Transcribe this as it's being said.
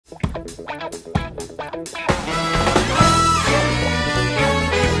This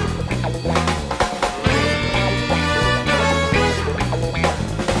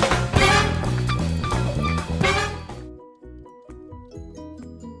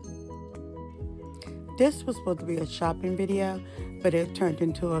was supposed to be a shopping video, but it turned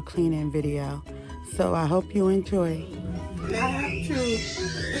into a cleaning video. So I hope you enjoy. I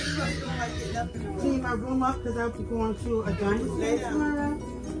have to clean my room up because I'll be going to a dining space tomorrow.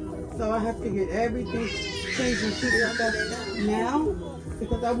 So I have to get everything changed and keep it stuff now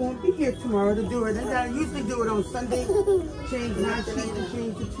because I won't be here tomorrow to do it. And I usually do it on Sunday. Change my sheets and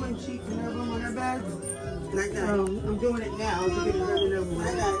change the twin sheets in her room on her bed. So I'm doing it now to get it ready over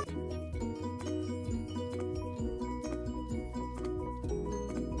with.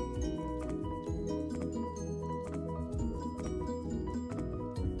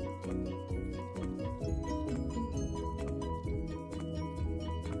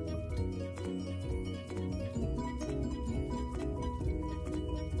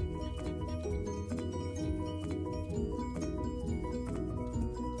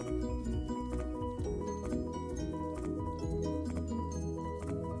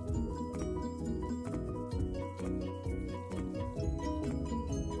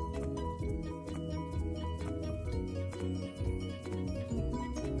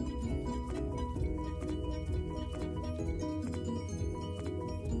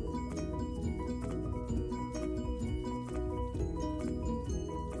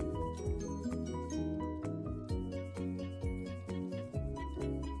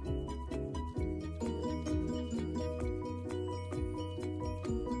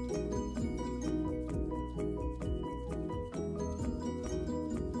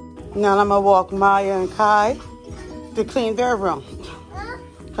 Now I'm gonna walk Maya and Kai to clean their room.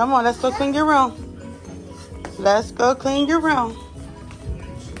 Come on, let's go clean your room. Let's go clean your room.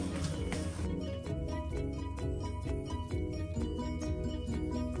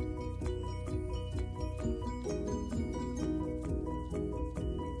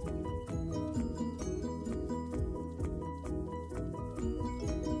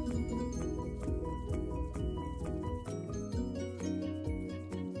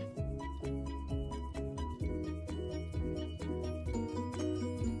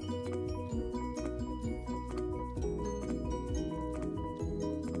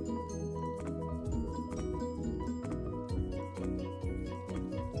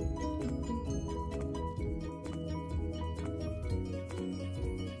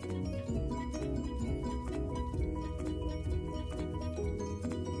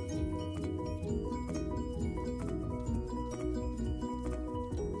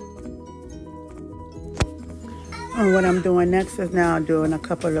 And what I'm doing next is now doing a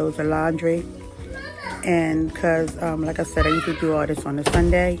couple loads of laundry. And because, like I said, I usually do all this on a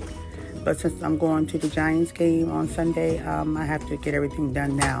Sunday. But since I'm going to the Giants game on Sunday, I have to get everything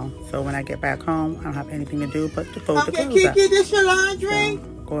done now. So when I get back home, I don't have anything to do but to fold the clothes up. Kiki, this your laundry? So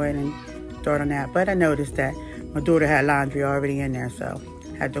go ahead and start on that. But I noticed that my daughter had laundry already in there, so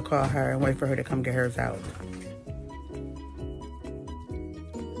I had to call her and wait for her to come get hers out.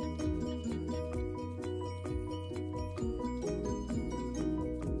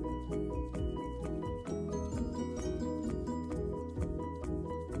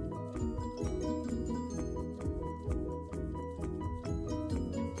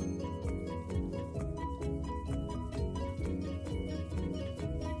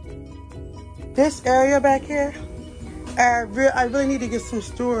 This area back here, I really need to get some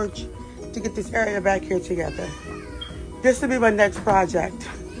storage to get this area back here together. This will be my next project.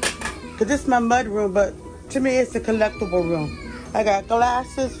 Because this is my mud room, but to me it's a collectible room. I got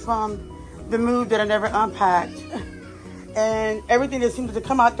glasses from the move that I never unpacked. And everything that seems to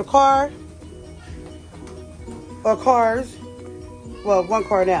come out the car, or cars, well, one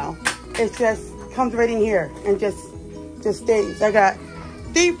car now, it just comes right in here and just stays. I got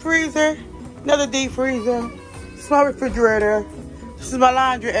deep freezer, another deep freezer, small refrigerator. This is my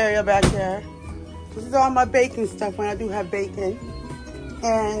laundry area back here. This is all my baking stuff when I do have bacon.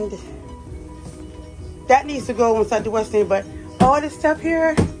 And that needs to go inside the West End, but all this stuff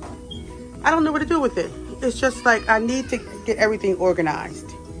here, I don't know what to do with it. It's just like I need to get everything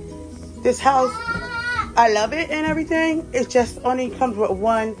organized. This house, I love it and everything. It just only comes with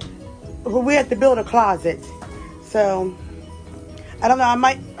one. We have to build a closet. So I don't know, I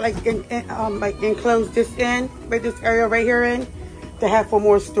might like enclose this in, right this area right here in, to have for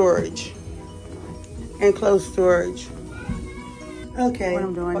more storage. Enclosed storage. Okay. What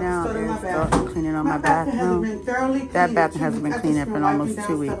I'm doing now is cleaning on my bathroom. That bathroom hasn't been cleaned for almost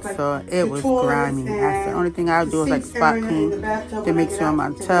 2 weeks, so it was grimy. That's the only thing I'll do is like spot clean to make sure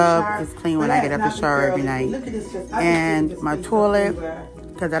my tub is clean when I get out the shower every night. And my toilet,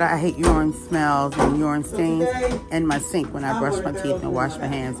 because I hate urine smells and urine stains, and my sink when I brush my teeth and wash my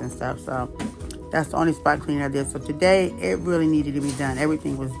hands and stuff. So that's the only spot cleaning I did. So today, it really needed to be done.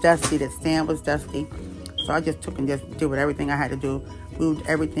 Everything was dusty. The stand was dusty. So I just took and just did everything I had to do. Moved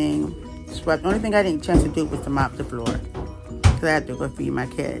everything, swept. The only thing I didn't chance to do was to mop the floor, because I had to go feed my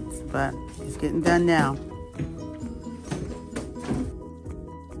kids. But it's getting done now.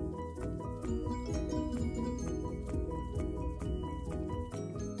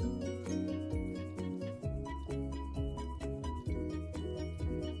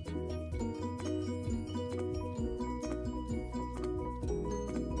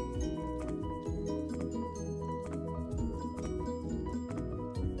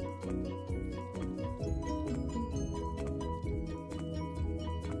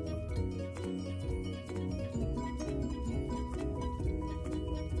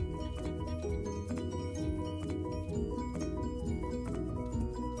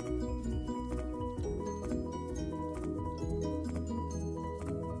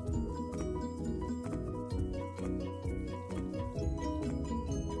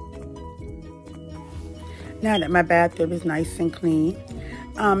 Now that my bathroom is nice and clean,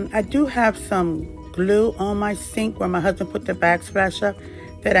 I do have some glue on my sink where my husband put the backsplash up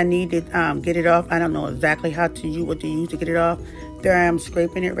that I need to get it off. I don't know exactly what to use to get it off. There I am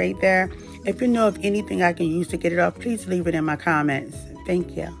scraping it right there. If you know of anything I can use to get it off, please leave it in my comments.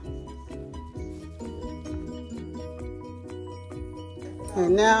 Thank you.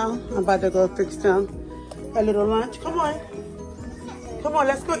 And now I'm about to go fix them a little lunch. Come on. Come on,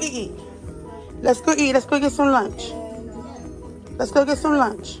 let's go eat. Let's go eat. Let's go get some lunch. Let's go get some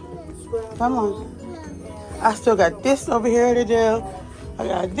lunch. Come on. I still got this over here to do. I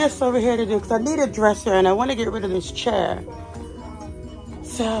got this over here to do because I need a dresser and I want to get rid of this chair.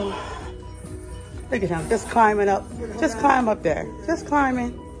 So, look at him. Just climbing up. Just climb up there. Just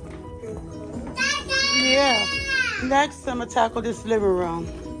climbing. Yeah. Next, I'm going to tackle this living room.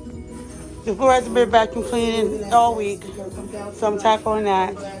 The floor hasn't been vacuum cleaning all week, so I'm tackling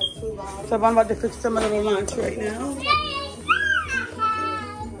that. So I'm about to fix some of the lunch right now.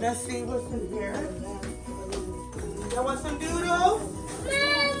 Let's see what's in here. Y'all want some noodles?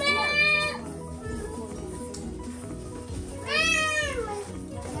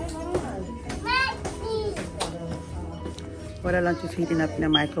 While the lunch is heating up in the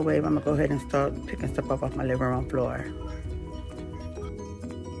microwave, I'm going to go ahead and start picking stuff up off my living room floor.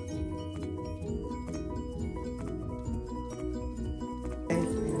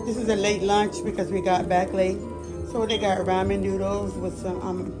 This is a late lunch because we got back late. So they got ramen noodles with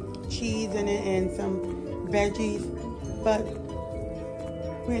some cheese in it and some veggies. But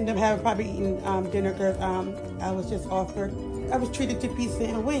we ended up probably eating dinner because I was treated to pizza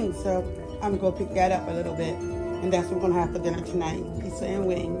and wings. So I'm going to pick that up a little bit. And that's what we're going to have for dinner tonight, pizza and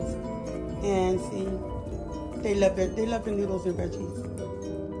wings. And see, they love the noodles and veggies.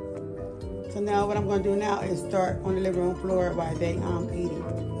 So now what I'm going to do now is start on the living room floor while they eating.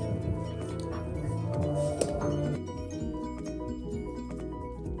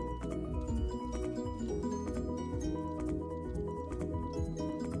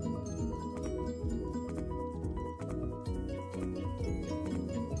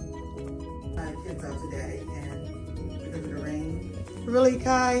 My kids out today, and because of the rain. Really,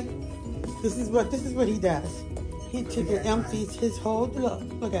 Kai? This is what he does. He took and empties his whole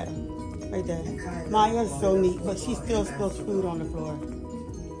look at him. Right there. Miya's so neat, but she still spills food on the floor.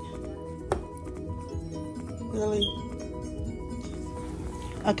 Really?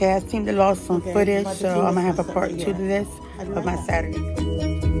 Okay, I seem to lost some footage, so I'm going to have a part 2 to this of my Saturday.